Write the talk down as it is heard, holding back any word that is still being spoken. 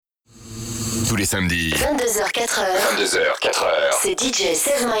tous les samedis. 22h-4h. 22h-4h. C'est DJ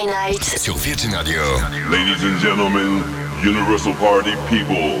Save My Night. Sur Virgin Radio. Ladies and gentlemen, Universal Party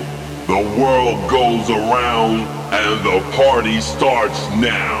people, the world goes around and the party starts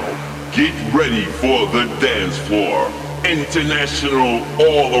now. Get ready for the dance floor. International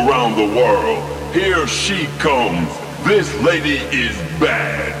all around the world. Here she comes. This lady is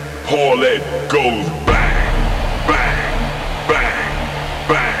bad. Paulette goes bang, bang, bang,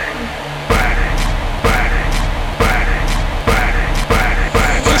 bang, bang, bang, bang, bang,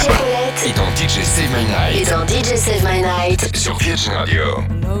 bang, DJ Paulette. Et dans DJ Save My Night. Et dans DJ Save My Night. Sur Virgin Radio.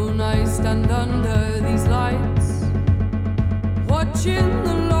 Alone I stand under these lights, watching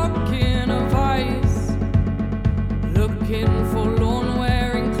the locking of eyes, looking forlorn,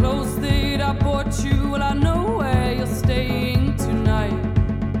 wearing clothes that I bought you. Well, I know where you're staying tonight,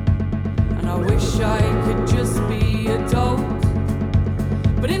 and I wish I could just be adult,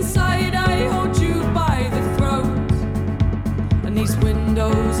 but inside I hold you by the throat, and these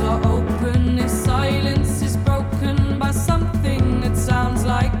windows are open, this silence is broken by something that sounds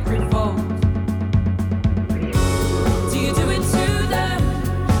like revolt. Do you do it to them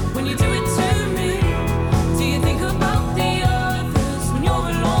when you do it to me? Do you think about the others when you're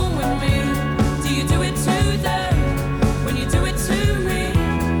alone with me? Do you do it to them when you do it to me?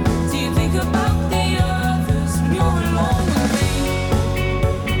 Do you think about the others when you're alone with me?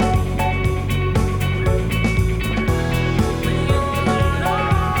 When you're alone,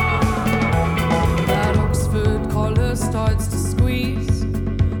 that Oxford collar starts to squeeze.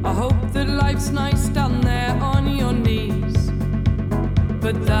 I hope that life's nice down there on your knees,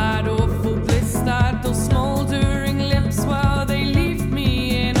 but that awful bliss, that those smoldering lips, well, they leave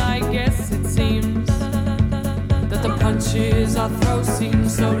me, and I guess it seems that the punches I throw seem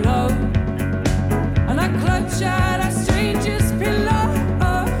so low, and I clutch at a stranger's pillow,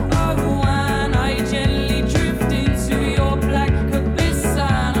 and I gently drift into your black abyss,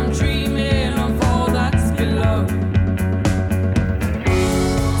 and I'm dreaming of all that's below.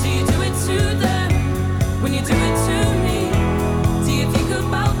 Do you do it to them when you do it to me? Do you think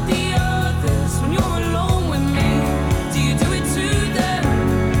about the others when you're alone with me? Do you do it to them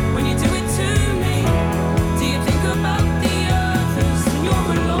when you do it to me? Do you think about the others when you're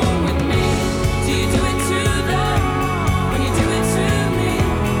alone with me? Do you do it to them when you do it to me?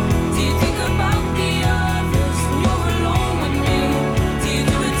 Do you think about the others when you're alone with me? Do you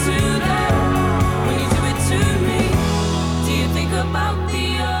do it to them when you do it to me? Do you think about the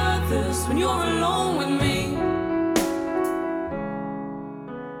others when you're alone with me?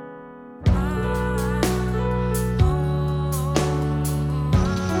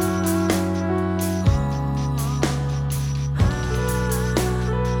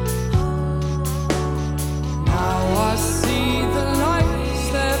 Now I see the lights,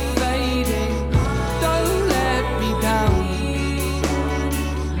 they're fading. Don't let me down.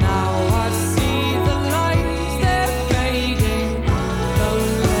 Now I see the lights, they're fading.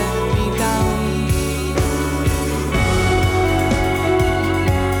 Don't let me down.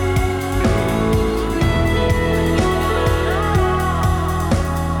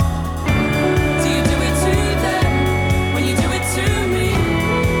 Do you do it to them when you do it to me?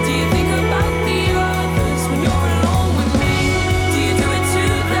 Do you think about the others when you're alone with me? Do you do it to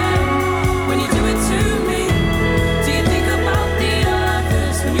them when you do it to me? Do you think about the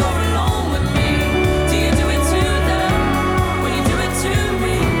others when you're alone with me? Do you do it to them when you do it to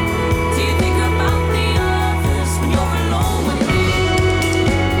me? Do you think about the others when you're alone with me?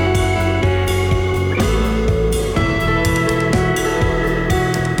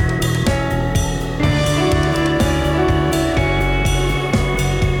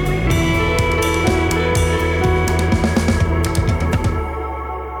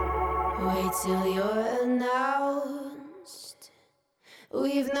 Wait till you're announced.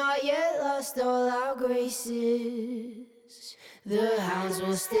 We've not yet lost all our graces. The hounds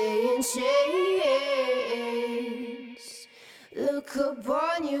will stay in chains. Look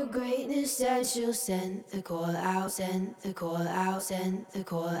upon your greatness and she'll send the call out, send the call out, send the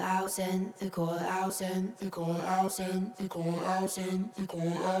call out, send the call out, send the call out, send the call out, send the call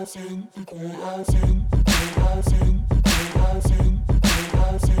out, send the call out, send the call out, send the call out, send the call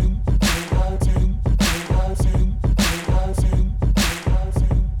out, send the call out, send the call out, send the call out, send the call out,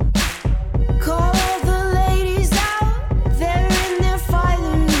 send. Call all the ladies out, they're in their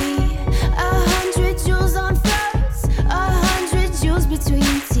finery. 100 jewels on throats, 100 jewels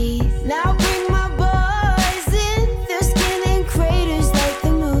between teeth. Now bring my boys in, their skin in craters like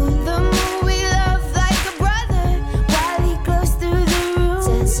the moon. The moon we love like a brother, while he glows through the room.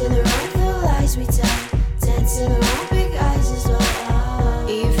 Dancing around the lies we tell, dancing around big eyes as well.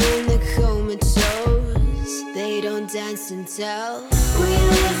 and tell. We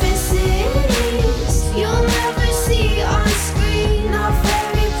live in cities you'll never see on screen. Not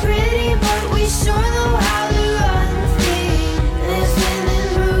very pretty, but we sure know how to run free. Living in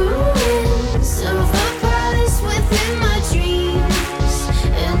ruins of a palace within my dreams.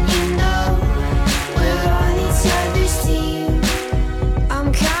 And you know we're on each other's team. I'm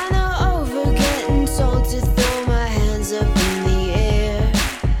kinda over getting told to throw my hands up in the air.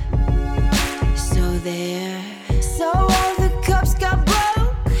 So there. So all the cups got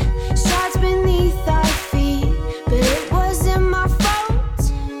broke, shards beneath our feet, but it wasn't my fault.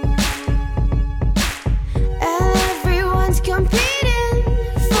 And everyone's competing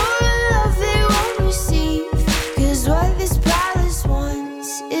for a love they won't receive, 'cause what this palace wants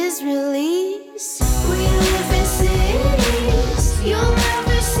is release. We live in cities you'll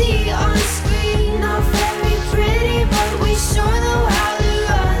never see on screen. Not very pretty, but we sure know how to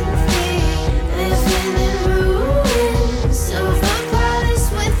run free. Living in ruins of a palace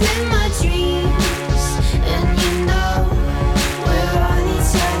within my dreams. And you know we're on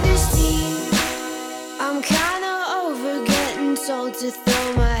each other's team. I'm kinda over getting told to throw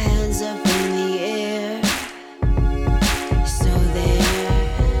my hands up in the air. So there.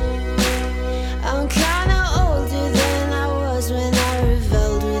 I'm kinda older than I was when I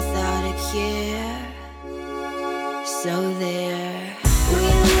rebelled without a care. So there. We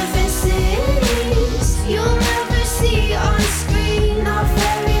live in cities you'll never see on screen. Not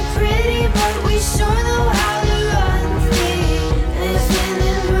very pretty, but we sure know how to run free. Living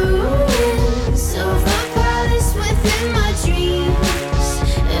in ruins of a palace within my dreams.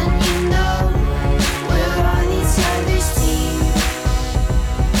 And you know we're on each other's team.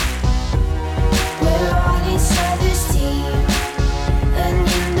 We're on each other's team. And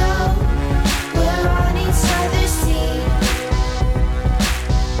you know we're on each other's team.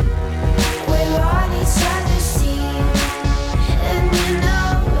 We're on each other's team. And you know,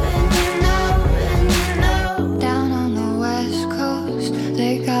 and you know, and you know. Down on the west coast,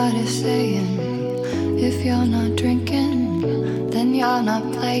 they got a saying, if you're not drinking, then you're not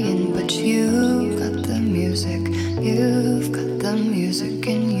playing. But you've got the music, you've got the music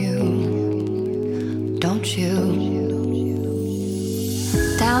in you, don't you?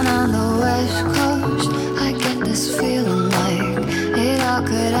 Down on the west coast, I get this feeling like it all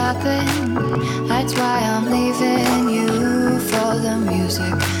could happen. That's why I'm leaving you for the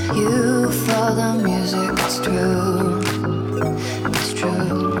music, you for the music. It's true, it's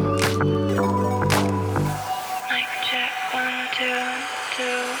true. Mic check, 1, 2,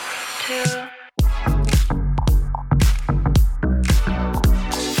 2, 2.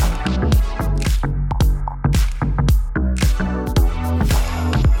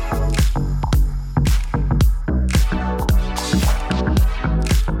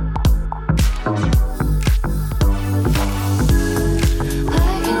 I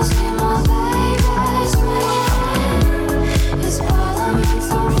can see my baby smiling. His parliament's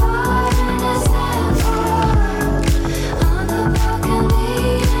on fire and his hands on the balcony,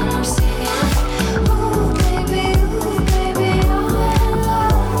 and I'm singing, ooh baby, I'm in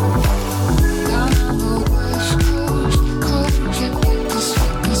love. Down on the west coast, cold, get the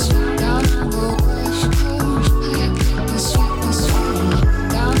sweetness. Down on the west coast, get the sweetness.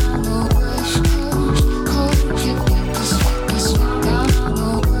 Down on the west coast, cold, get the sweetness. Down on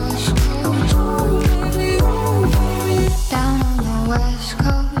the west coast, ooh baby. Down on the west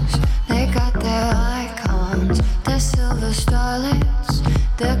coast, they got their icons, their silver starlets,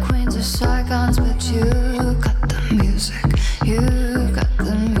 their queens of Saigons. But you got the music, you got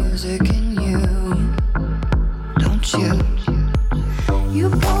the music in you, don't you? You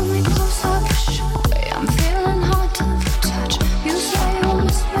pull me close, I push away. I'm feeling hard to touch. You say you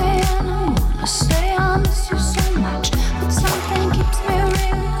miss me, and I wanna say I miss you so much, but something keeps me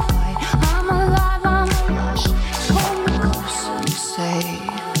really quiet. I'm alive, I'm a lush. Pull me close and say,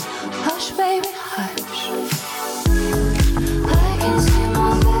 hush, baby, hush. I can see my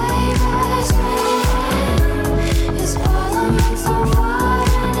baby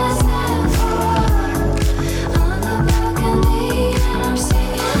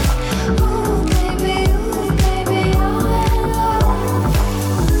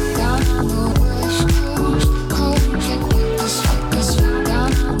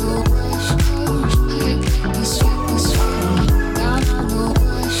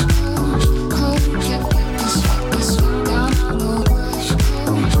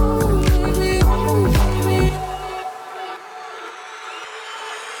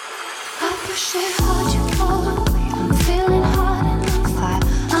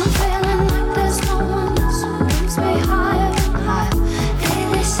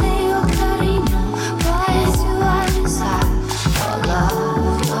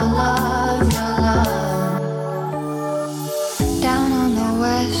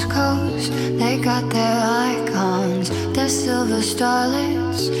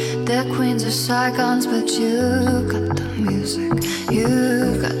starlets, they're queens or Saigons, but you got the music,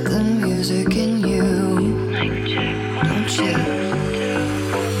 you got the music in you, don't you?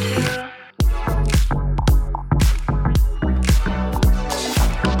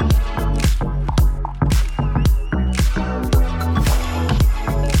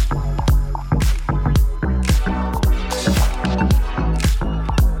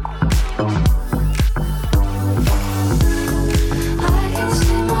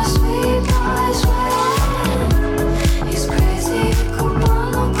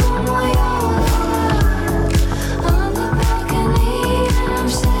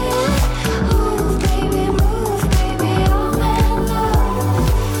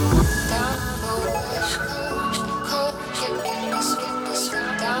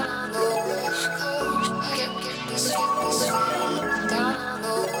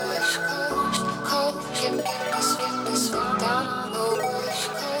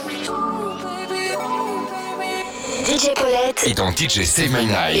 DJ Paulette Et dans DJ Save My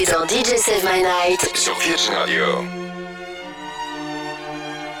Night. et dans DJ Save My Night. Sur Virgin Radio.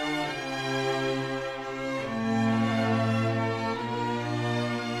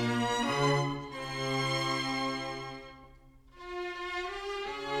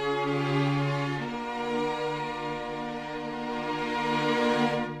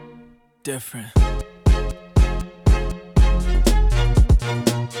 Different.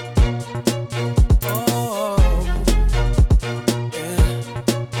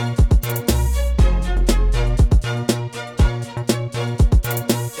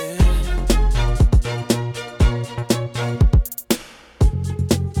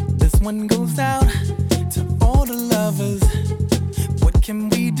 One goes out to all the lovers. What can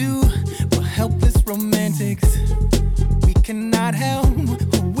we do for helpless romantics? We cannot help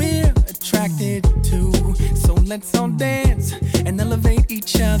who we're attracted to. So let's all dance and elevate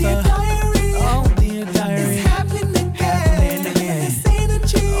each other. Dear diary, oh dear diary, it's happening again. Happening again. This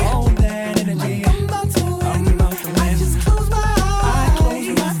energy, all that energy. Like I'm about to win. I just close my eyes. I close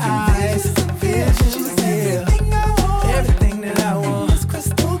my eyes. Visions here. Everything that I want. It's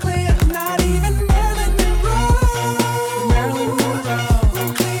crystal clear. Not even Marilyn Monroe. Marilyn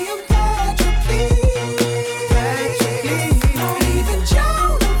Monroe. Cleopatra, please. Not even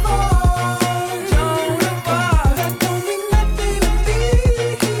Joan of Arc. Joan of Arc. That don't mean nothing to me.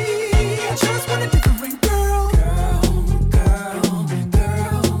 I just want a different girl. Girl.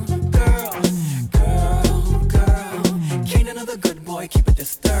 Can't another good boy keep it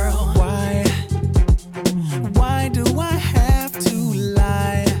this thorough. Why do I have to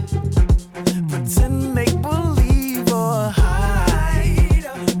lie? Pretend, make believe or hide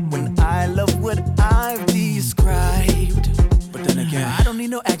when I love what I've described. But then again, I don't need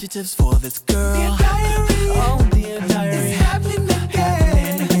no adjectives for this girl. Dear diary, oh dear diary, it's happening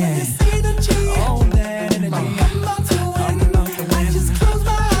again. This energy, all that energy. I'm about to win. I just close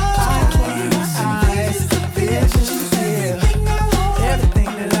my eyes. Visions here. Everything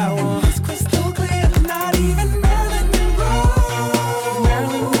that I want is crystal clear. Not even Marilyn Monroe.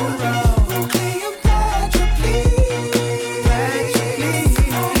 Cleopatra, please.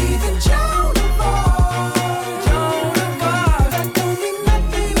 Not even Joan of Arc. That don't mean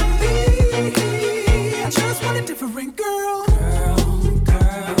nothing to me. I just want a different girl.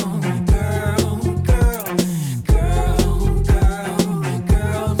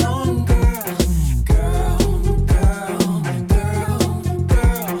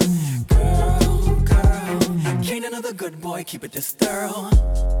 Can't another good boy keep it this thorough.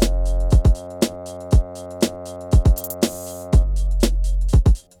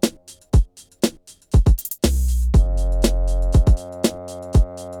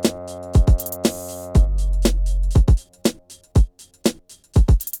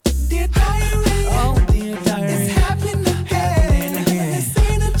 Dear diary, oh dear diary, it's happening again. This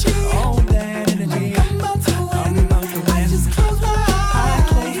energy, all that energy. I'm about to win. I just close my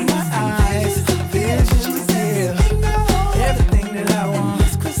eyes. Visions here. Everything that I want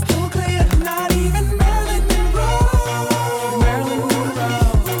is crystal clear. Not even Marilyn Monroe.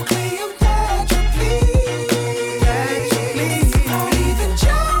 Cleopatra, please. Not even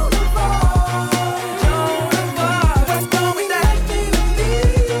Joan of Arc. What's going on with that?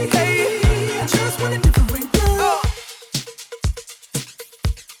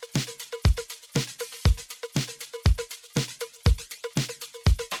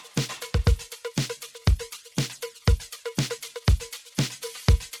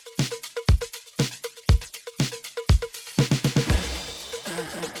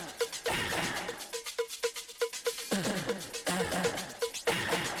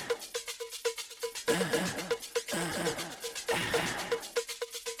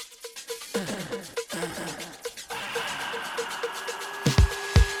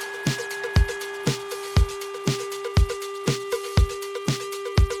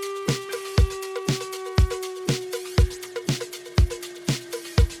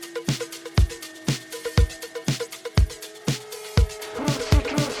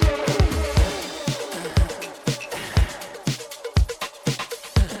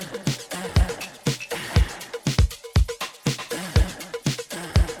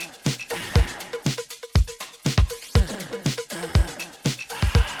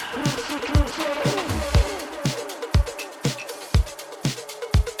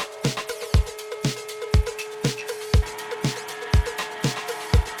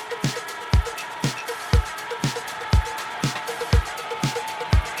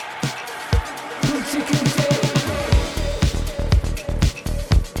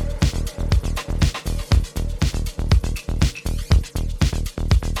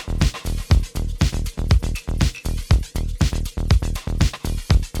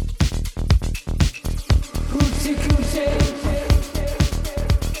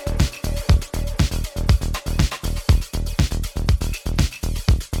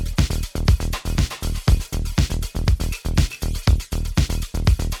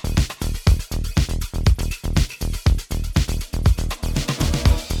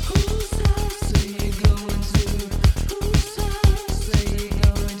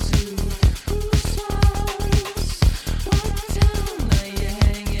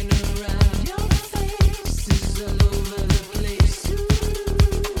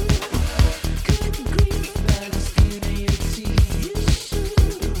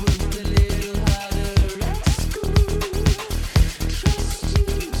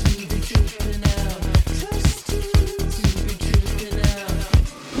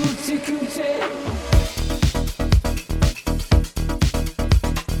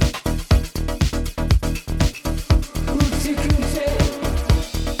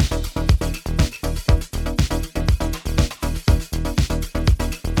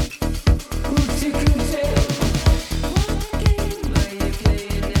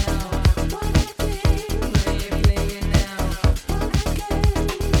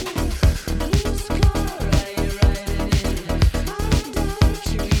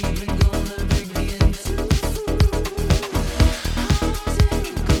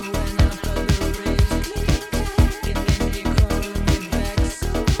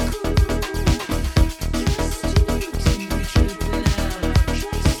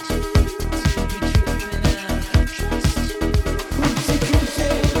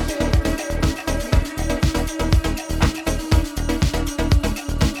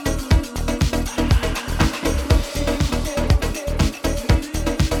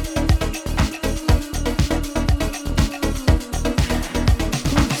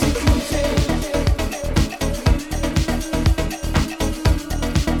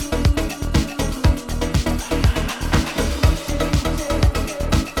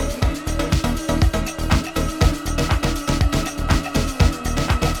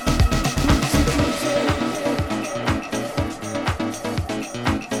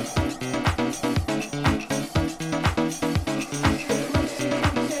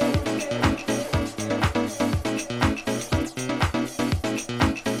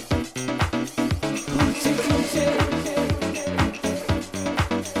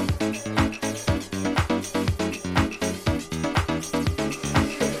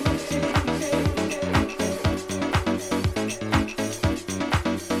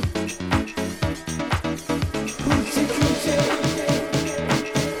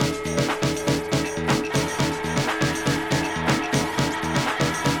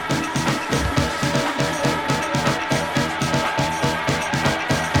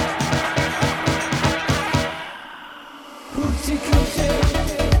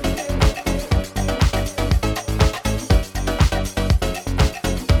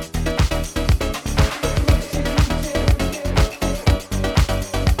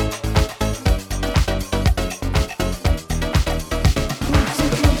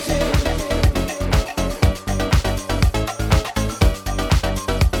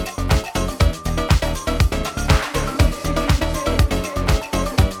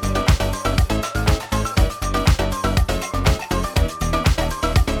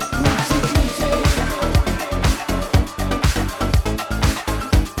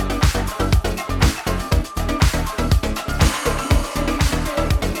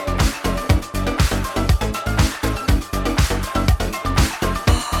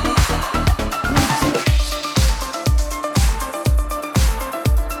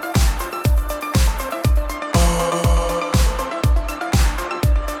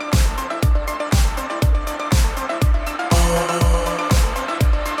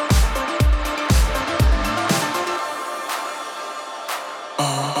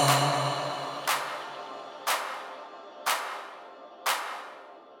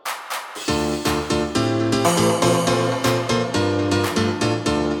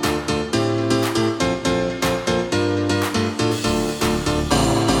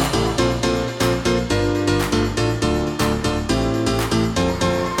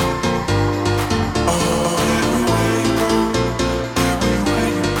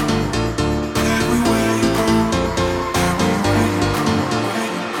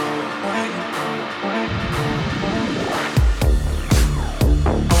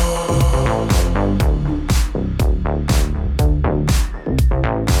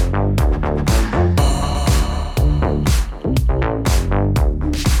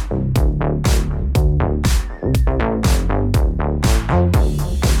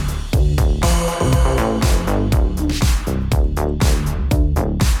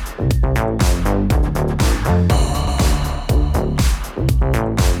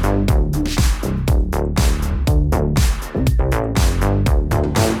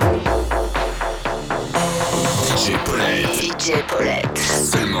 DJ Paulette.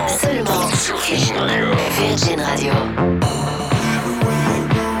 Seulement Sur Virgin Radio. Virgin Radio.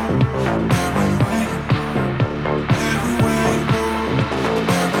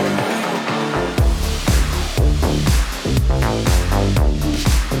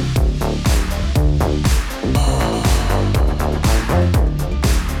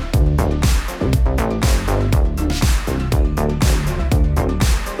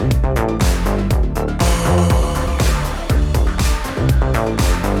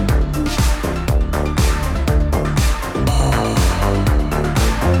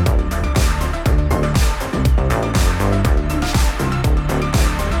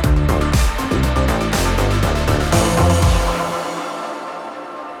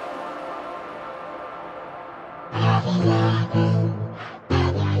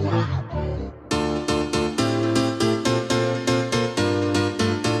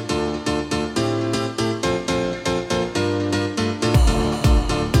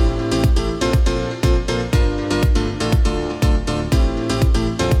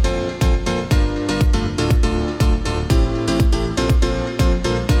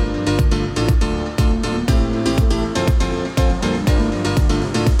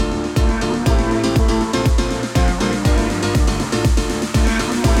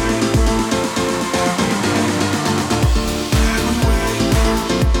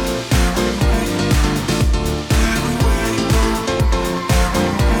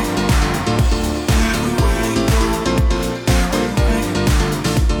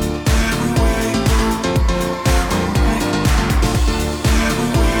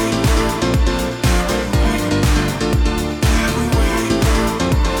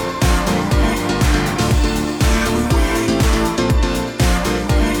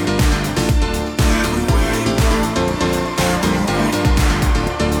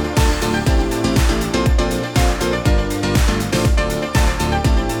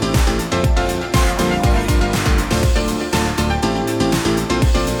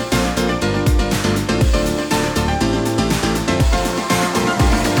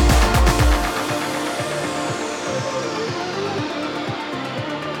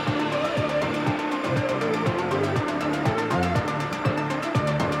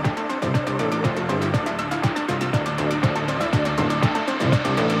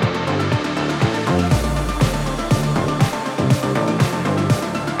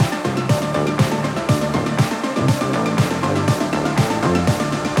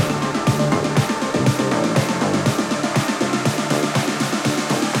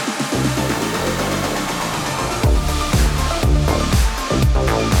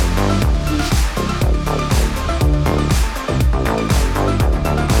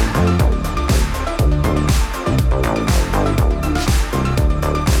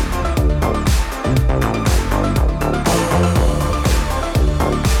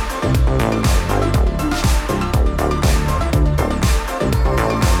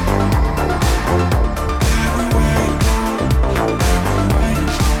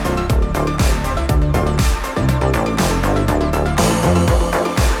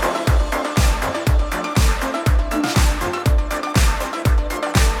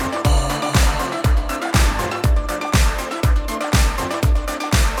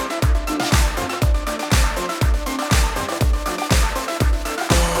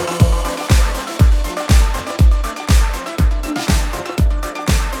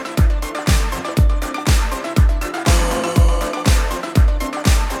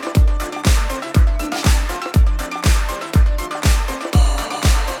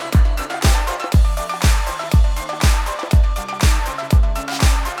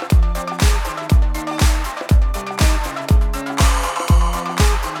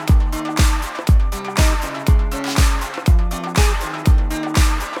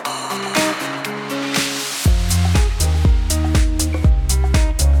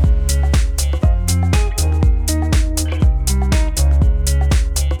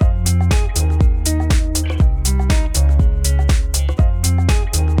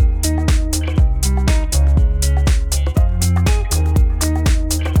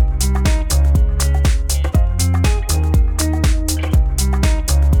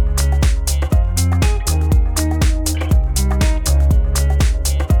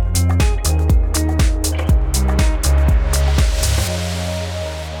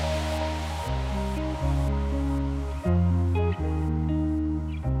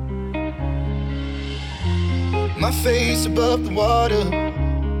 My face above the water.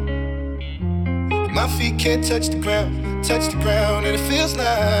 My feet can't touch the ground, and it feels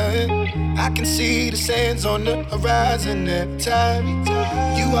like I can see the sands on the horizon every time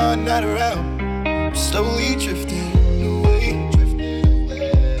you are not around. I'm slowly drifting away.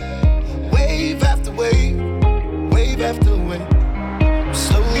 wave after wave, I'm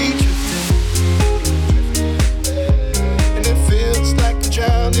slowly drifting. And it feels like I'm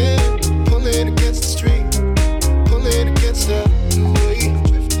drowning, pulling against the stream, pulling against the wave.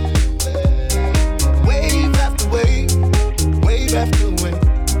 Wave after wave, wave after wave,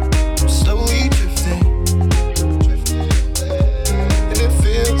 I'm slowly drifting. And it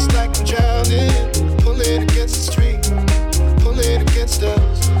feels like I'm drowning, pulling against the stream, pulling against us.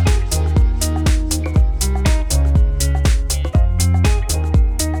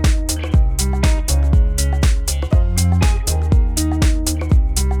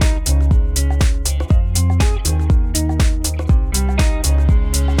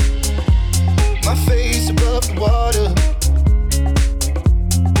 My face above the water,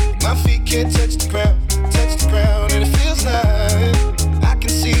 my feet can't touch the ground, and it feels like I can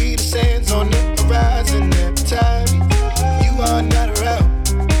see the sands on the horizon every time you are not around.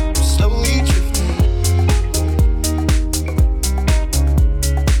 I'm slowly drifting.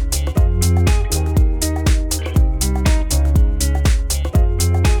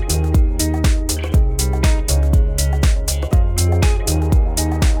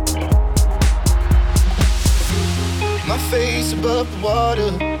 My face above the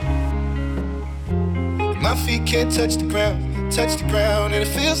water, my feet can't touch the ground, and it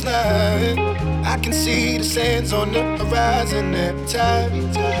feels like I can see the sands on the horizon every time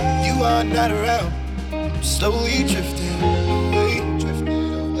you are not around. I'm slowly drifting away,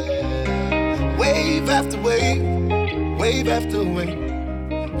 wave after wave, wave after wave.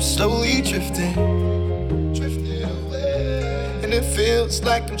 I'm slowly drifting, and it feels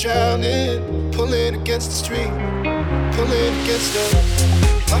like I'm drowning, pulling against the stream, pulling against us.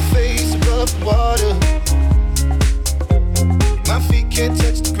 My face above the water, my feet can't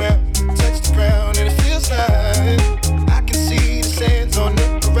touch the ground, and it feels like I can see the sands on the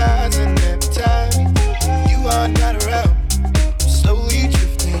horizon every time you are not around. I'm slowly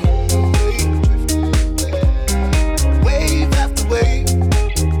drifting away, wave after wave,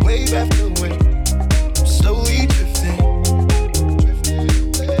 wave after wave. I'm slowly drifting,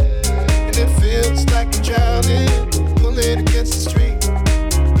 and it feels like I'm drowning, pulling against the stream,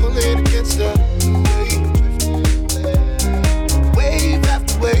 pulling against the wave. Wave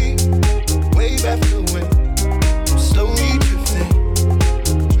after wave, wave after wave, I'm slowly drifting,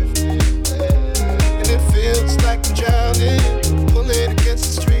 and it feels like I'm drowning, pulling against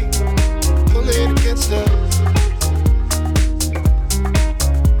the stream, pulling against us.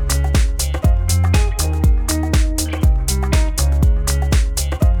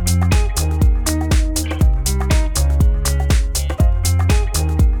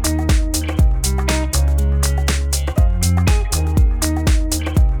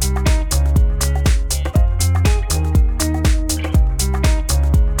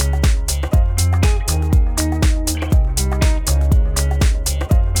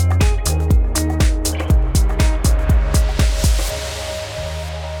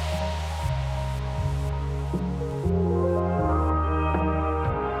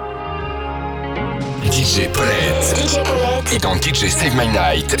 DJ Paulette. DJ Paulette Et dans DJ Save My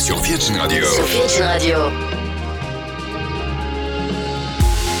Night sur Virgin Radio. sur Virgin Radio. I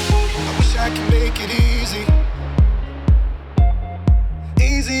wish I could make it easy,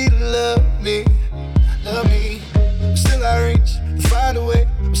 easy to love me, love me. But still I reach to find a way.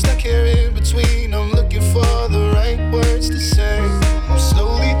 I'm stuck here in between. I'm looking for the right words to say. I'm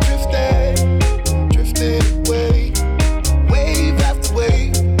slowly drifting, drifting away, wave after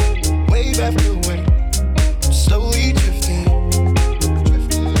wave, wave after wave. I'm slowly drifting,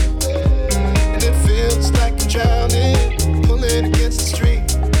 and it feels like I'm drowning, pulling against the stream,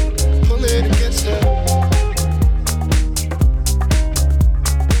 pulling against the.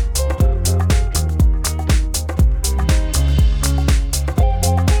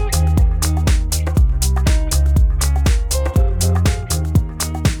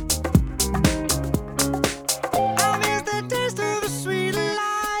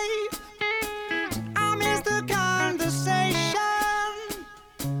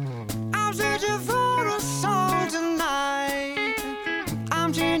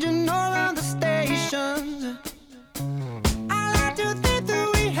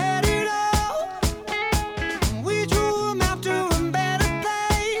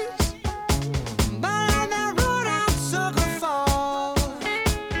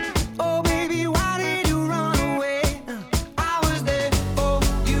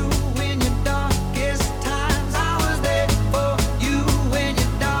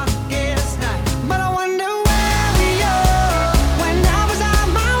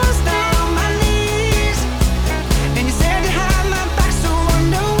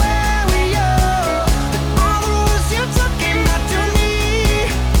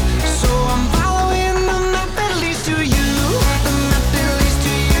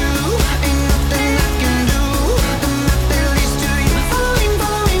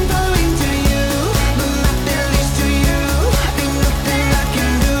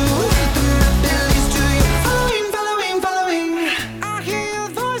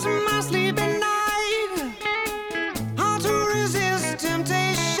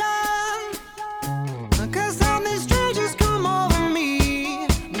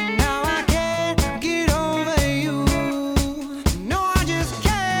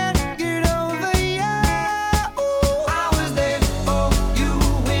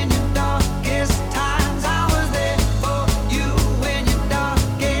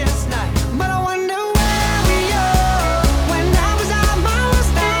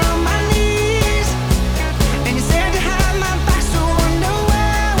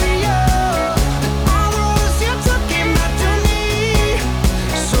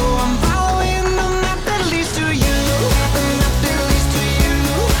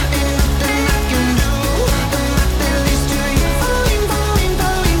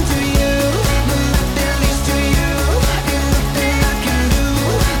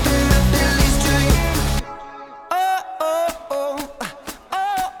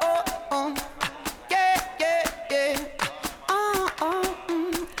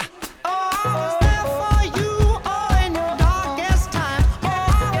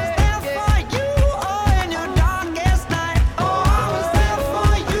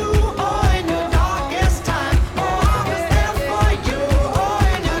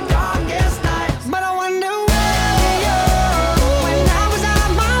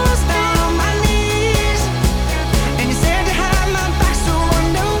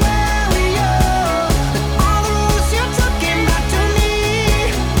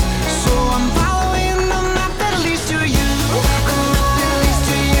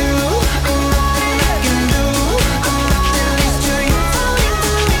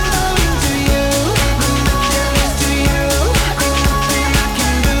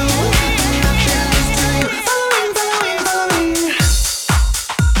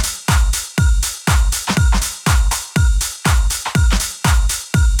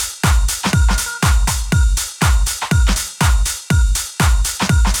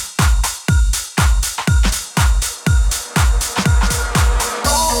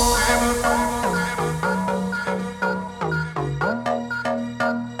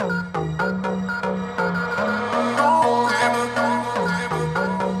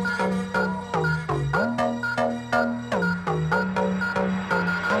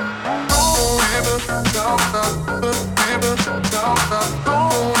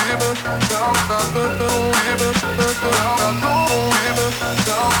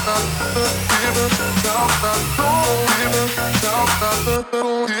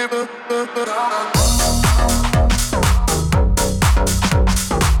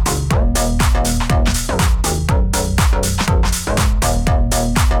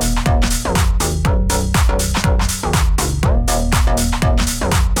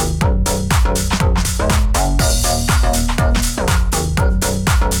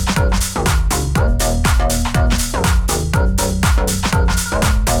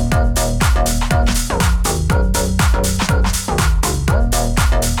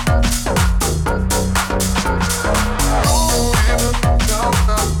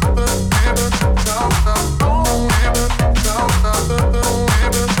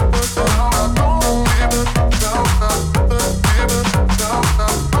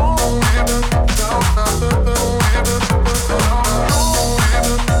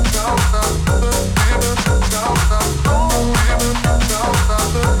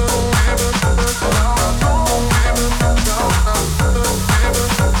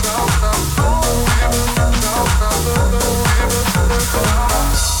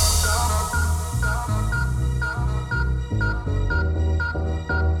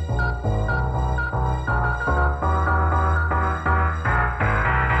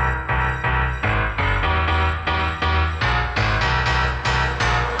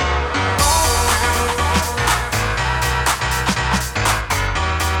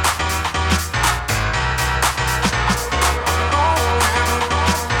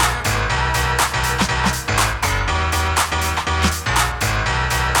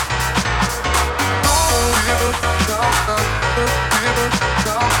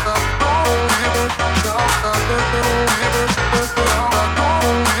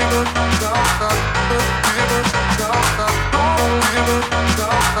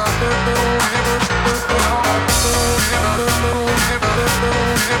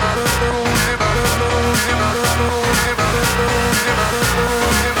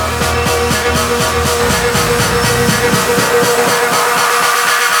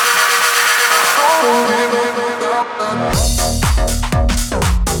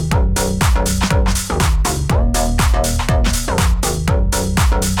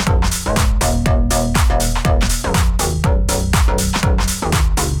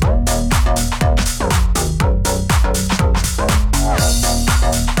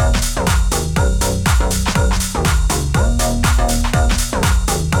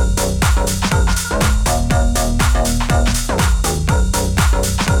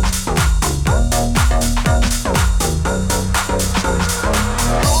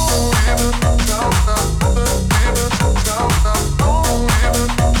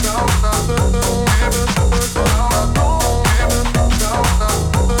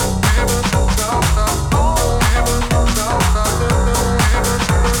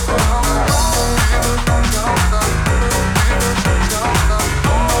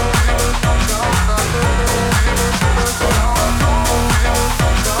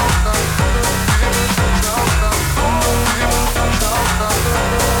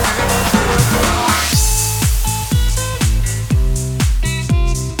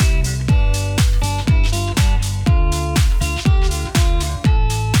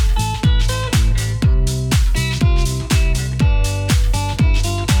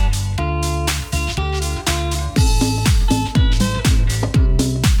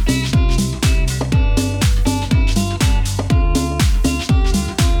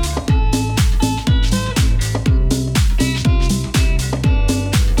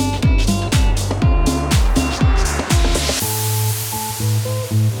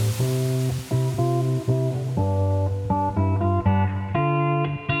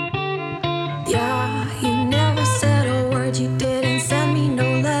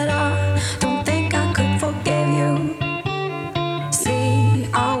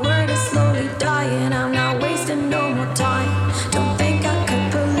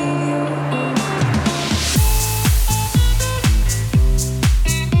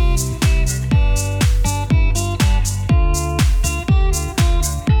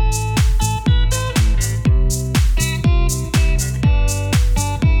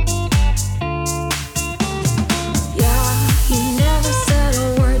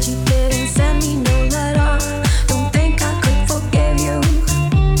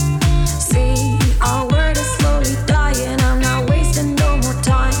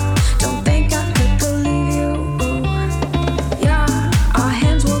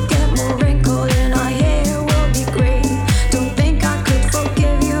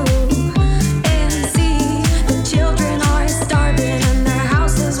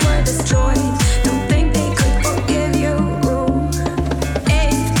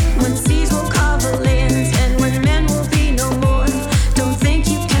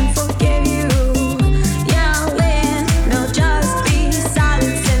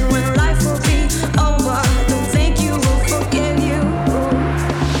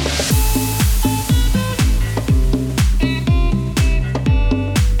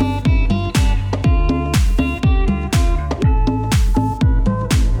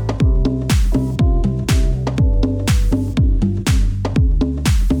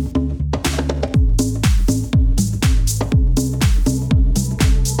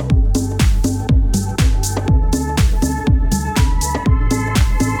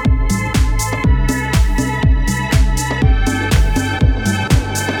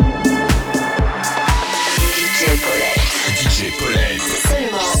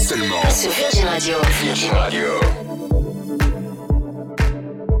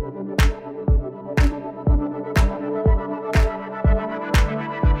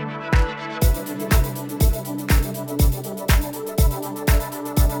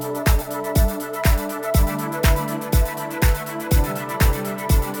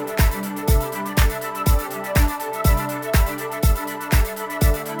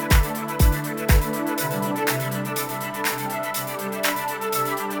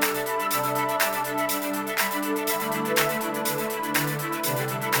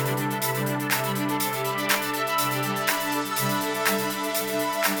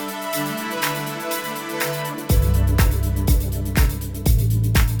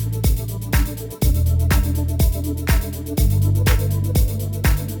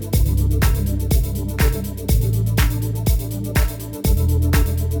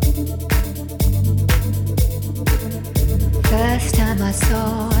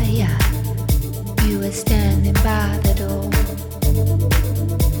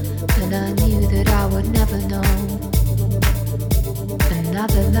 And I knew that I would never know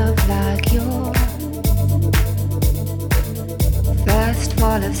another love like yours. First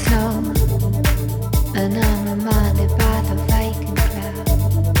fall of snow, and I'm reminded by the vacant cloud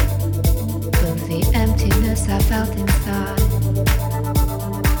of the emptiness I felt inside.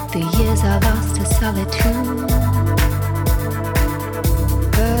 The years I lost to solitude.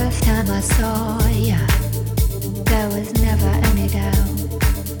 First time I saw ya, there was never any doubt.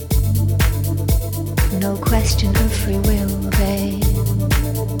 No question of free will, babe.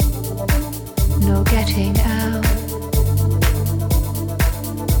 No getting out.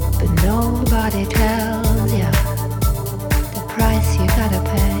 But nobody tells ya the price you gotta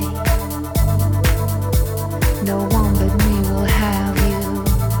pay. No one but me will have you.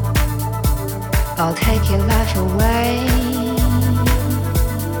 I'll take your life away.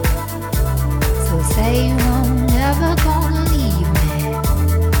 So say you won't never gonna leave me.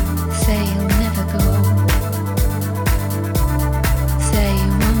 Say you'll never go. Say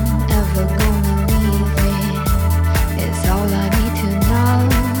you won't ever gonna leave me. It's all I need to know.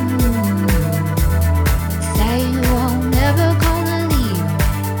 Say you won't never gonna leave me.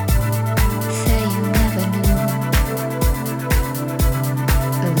 Say you never knew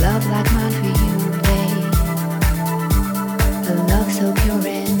a love like mine for you, babe. A love so pure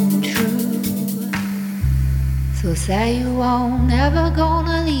and true. So say you won't never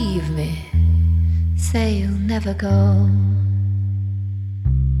gonna leave me. Say you'll never go.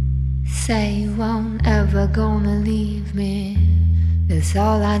 Say you won't ever gonna leave me. That's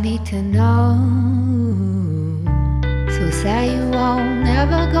all I need to know. So say you won't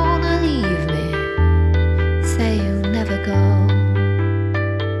never gonna leave me. Say you'll never go.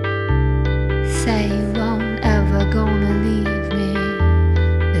 Say you won't ever gonna leave me.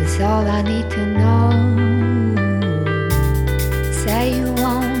 That's all I need to know. Say you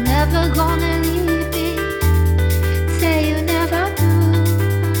won't never gonna leave me. Say you never do.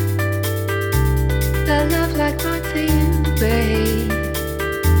 A love like mine for you, babe.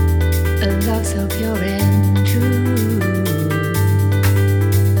 A love so pure and true.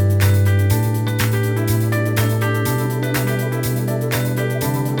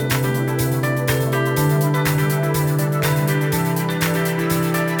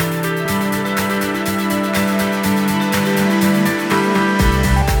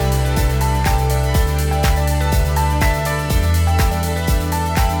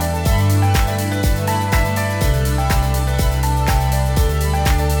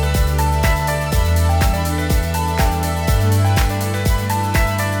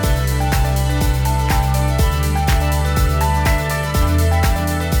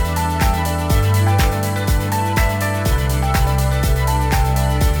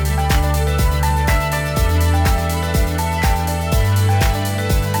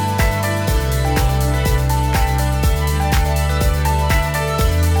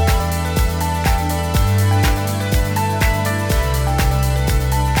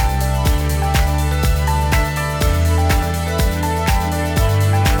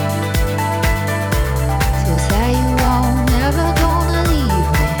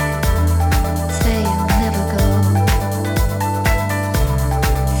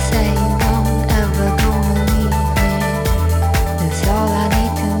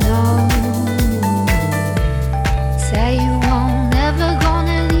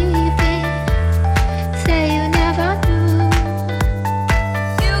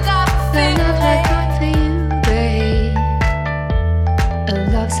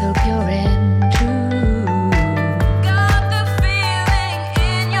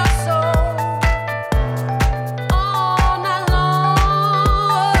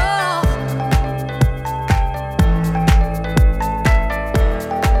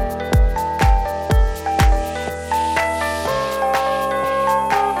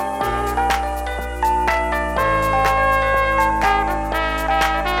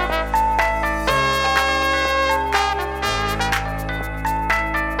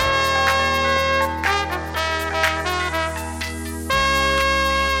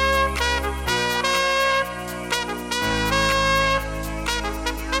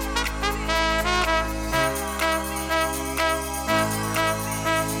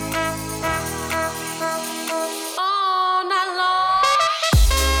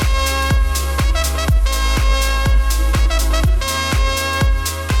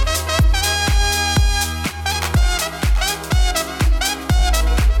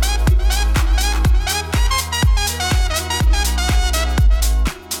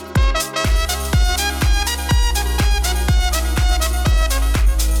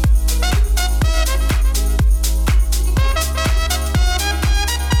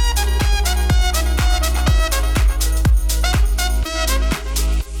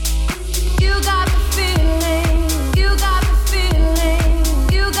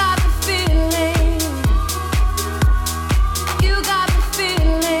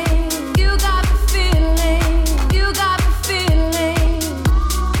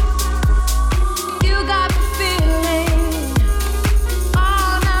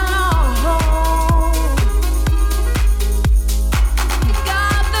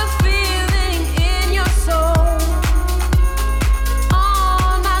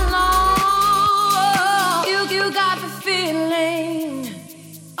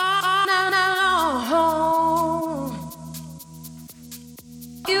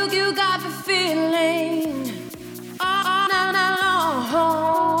 You got the feeling all night long.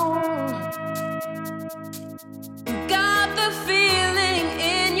 You got the feeling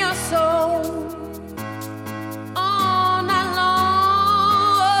in your soul all night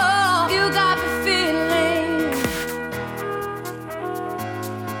long. You got the feeling.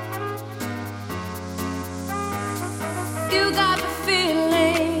 You got the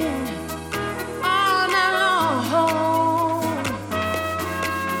feeling all night long.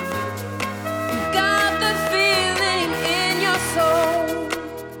 You got the feeling in your soul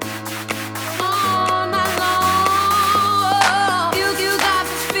all night long. You got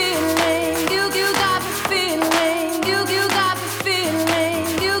the feeling. You got the feeling. You got the feeling.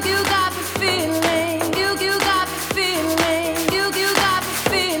 You got the feeling. You got the feeling. You got the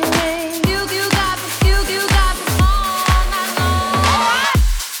feeling. You got the all night long.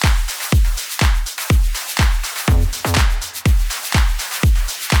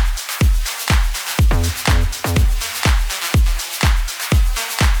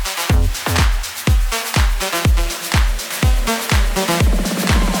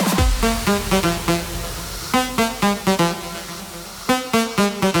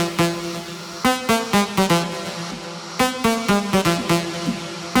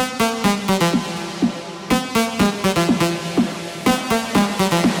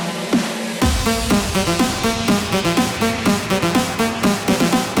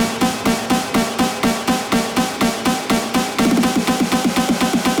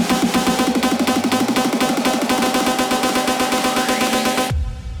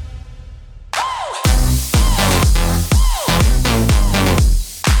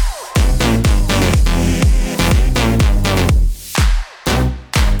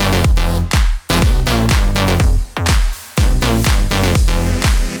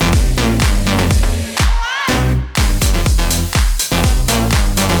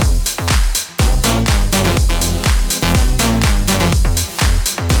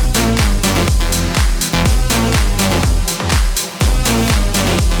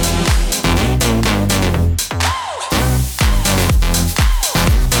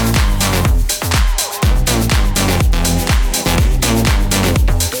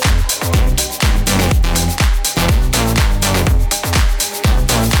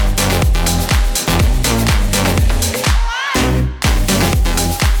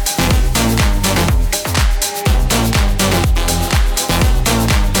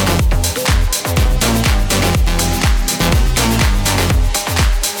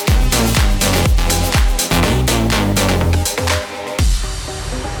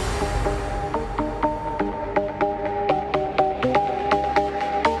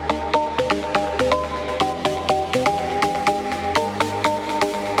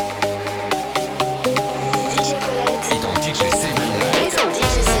 Et dans DJ Save My Night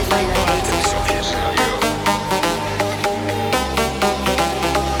sur Virgin Radio.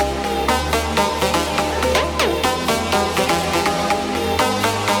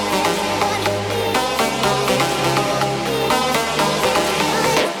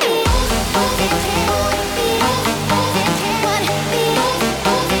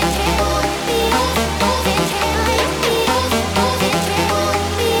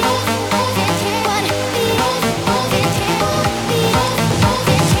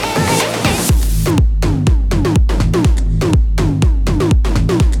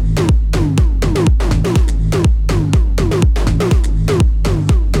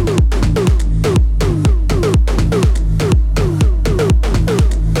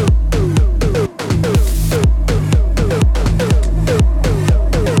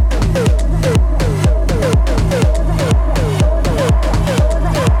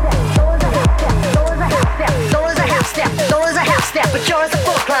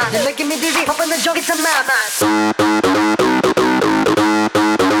 You're making me dizzy, pumping the junk into my mind.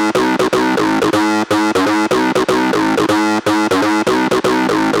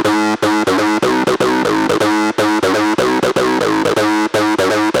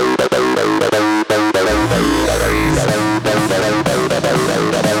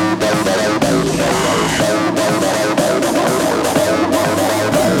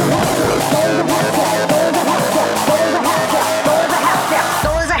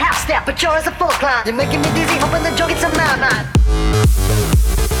 But yours a full climb. You're making me dizzy, hoping the joke gets in my mind.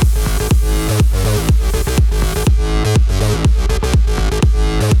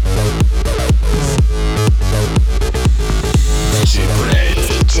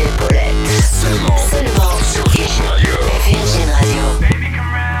 DJ Paulette. Seulement sur Virgin Radio. Virgin Radio. Baby,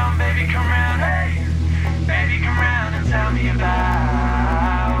 come round, hey. Baby, come round and tell me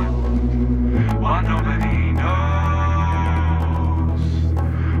about what nobody knows.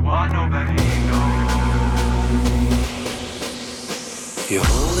 You're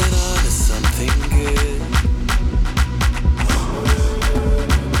holding on to something good.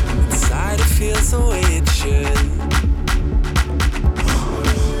 Inside it feels the way it should.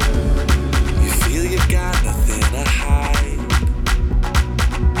 You feel you got nothing to hide.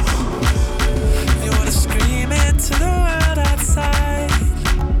 You wanna scream into the world outside.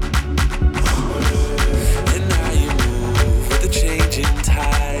 And now you move with the changing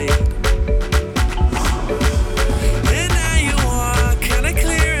tide. And now you walk kinda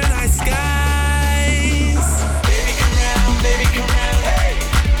clear in our skies. Baby, come round, hey.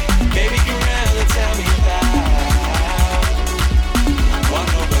 Baby, come round and tell me about one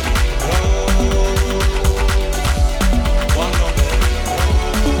nobody knows. One nobody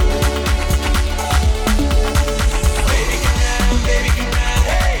knows. Baby, come round,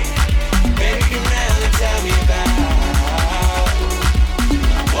 hey. Baby, come round and tell me about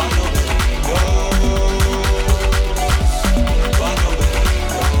one nobody knows. One nobody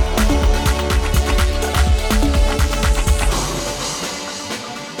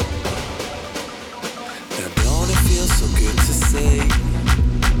Now don't it feel so good to say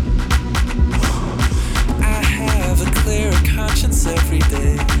I have a clearer conscience every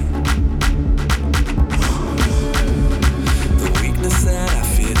day. The weakness that I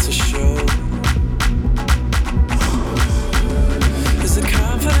fear to show is the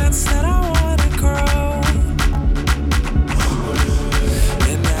confidence that I wanna grow.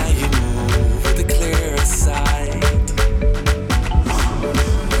 And now you move with a clearer sight.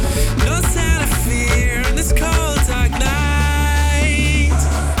 No sign of fear in this cold dark night.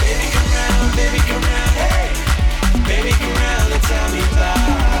 Baby, come round, hey. Baby, come round and tell me about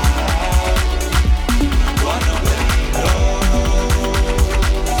what nobody knows.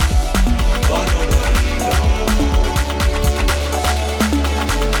 What nobody knows.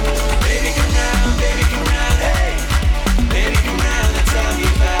 Baby, come round, hey. Baby, come round and tell me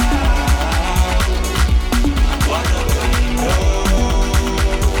about what nobody knows.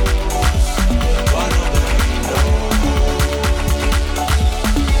 What nobody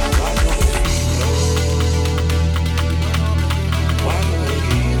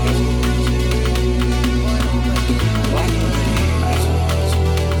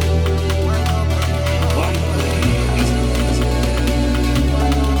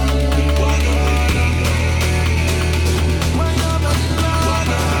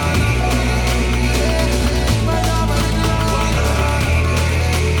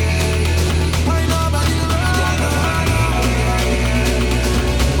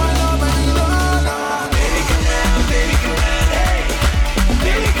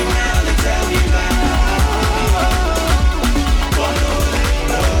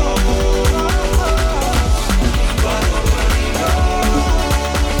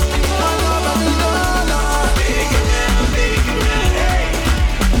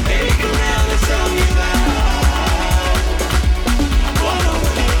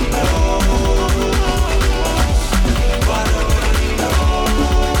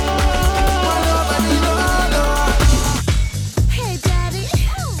Hey, Daddy,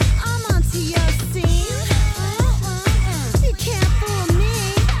 I'm onto your scene. You can't fool me.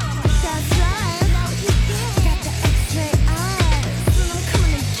 That's right. Got the X-ray eyes, and I'm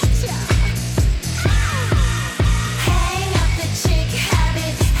coming to get ya. Hang up the chick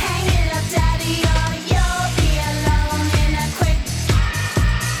habit, hang it up, Daddy, or you'll be alone in a quick.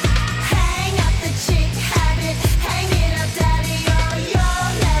 Hang up the chick habit, hang it up, Daddy, or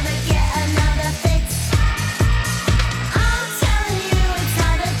you'll never get another fix. I'm telling you, it's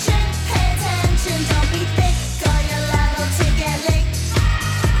not a trick. Pay attention, don't be thick, or you're liable to get licked.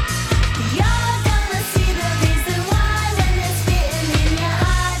 You're gonna see the reason why when they're spitting in your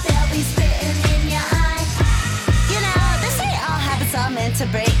eye, they'll be spitting in your eye. You know, they say all habits are meant to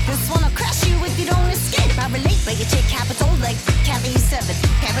break. This one'll crush you if you don't escape. I relate, but your chick habits old like Kathy 7.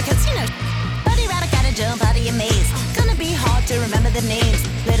 Yeah, because you know, buddy rabbit gotta jump out of your maze. Gonna be hard to remember the names.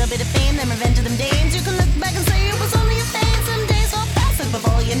 Little bit of fame, then revenge of them dames. You can look back and say it was only a phase. Some days will pass, like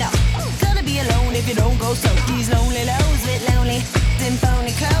before you know. Gonna be alone if you don't go so. These lonely lows, bit lonely. Them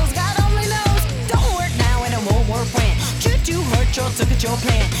phony clothes, God only knows. Don't work now and it won't work when. Shoot you hurt, you'll look at your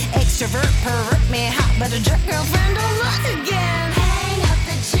plan. Extrovert, pervert, man, hot, but a jerk girlfriend, don't look again. Hang up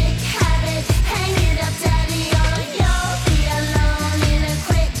the chick habit, hang it up, Daddy, or you'll be alone in a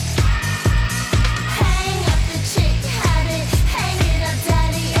quick. Hang up the chick habit, hang it up,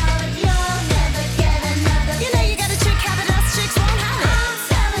 Daddy, or you'll never get another. You know you got a chick habit, us chicks won't have it. I'm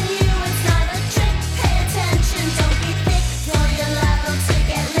telling you, it's not a trick. Pay attention, don't be thick, or you're liable to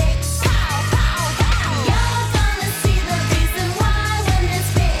get licked. Pow, pow, pow. You're gonna see the reason why when they're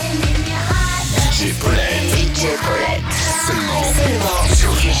spitting in your eye. DJ Paulette. Seulement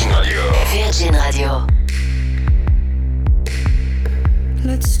Virgin Radio.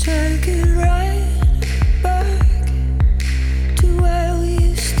 Let's take it right back to where we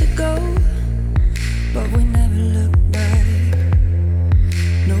used to go, but we never look back.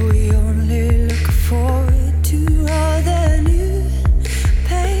 No, we only look forward to all the new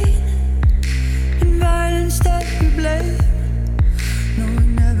pain and violence that we blame. No, we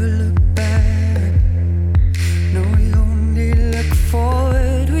never look back. No, we only look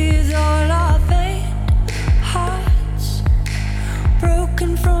forward with all our faint hearts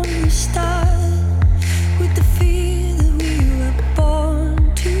broken from the start, with the fear that we were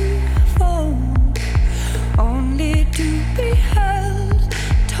born to fall, only to be held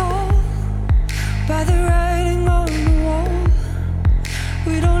tall by the writing on the wall.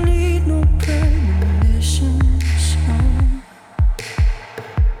 We don't need no premonitions, no.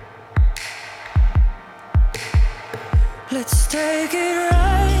 Let's take it